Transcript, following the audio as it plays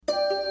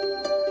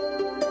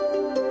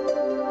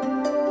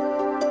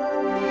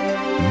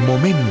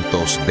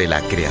Momentos de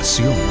la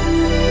creación.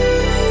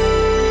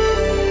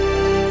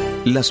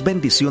 Las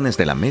bendiciones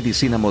de la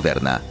medicina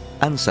moderna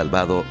han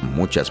salvado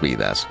muchas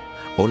vidas.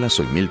 Hola,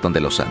 soy Milton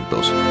de los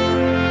Santos.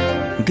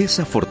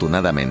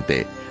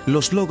 Desafortunadamente,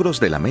 los logros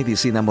de la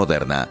medicina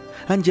moderna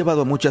han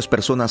llevado a muchas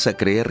personas a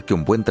creer que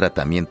un buen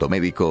tratamiento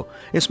médico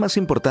es más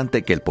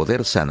importante que el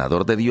poder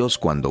sanador de Dios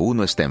cuando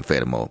uno está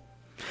enfermo.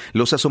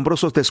 Los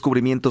asombrosos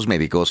descubrimientos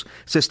médicos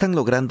se están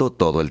logrando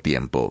todo el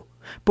tiempo.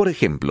 Por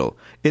ejemplo,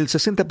 el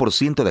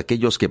 60% de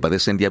aquellos que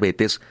padecen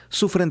diabetes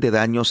sufren de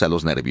daños a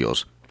los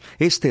nervios.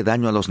 Este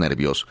daño a los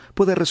nervios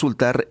puede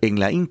resultar en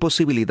la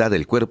imposibilidad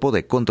del cuerpo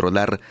de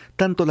controlar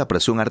tanto la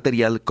presión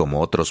arterial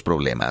como otros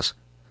problemas.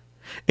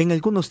 En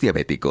algunos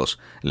diabéticos,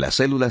 las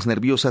células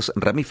nerviosas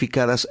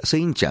ramificadas se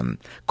hinchan,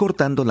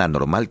 cortando la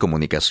normal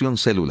comunicación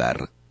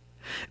celular.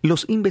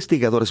 Los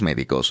investigadores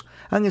médicos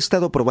han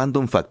estado probando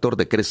un factor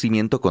de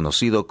crecimiento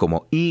conocido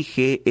como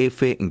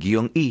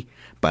IGF-I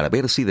para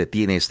ver si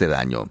detiene este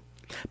daño.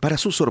 Para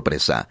su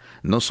sorpresa,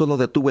 no solo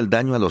detuvo el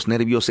daño a los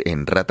nervios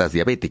en ratas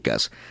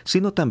diabéticas,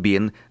 sino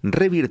también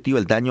revirtió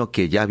el daño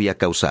que ya había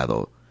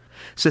causado.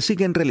 Se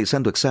siguen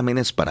realizando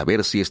exámenes para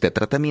ver si este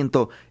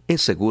tratamiento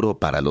es seguro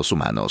para los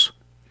humanos.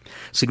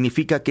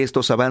 ¿Significa que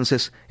estos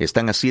avances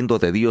están haciendo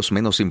de Dios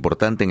menos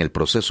importante en el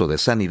proceso de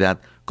sanidad,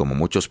 como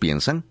muchos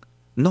piensan?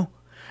 No.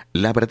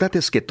 La verdad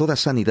es que toda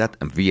sanidad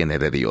viene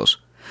de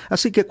Dios.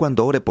 Así que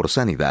cuando ore por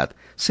sanidad,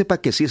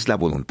 sepa que si es la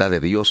voluntad de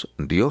Dios,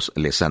 Dios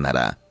le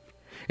sanará.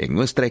 En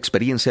nuestra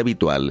experiencia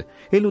habitual,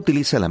 Él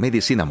utiliza la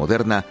medicina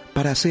moderna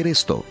para hacer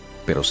esto,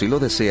 pero si lo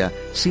desea,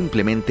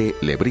 simplemente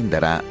le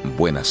brindará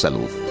buena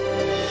salud.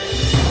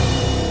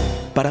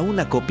 Para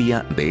una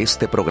copia de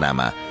este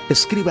programa,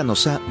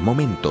 escríbanos a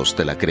Momentos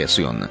de la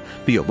Creación,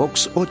 P.O.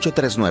 Box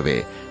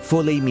 839,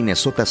 Foley,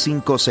 Minnesota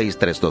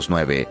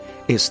 56329,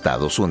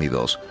 Estados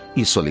Unidos,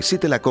 y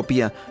solicite la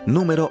copia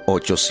número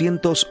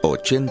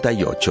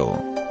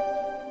 888.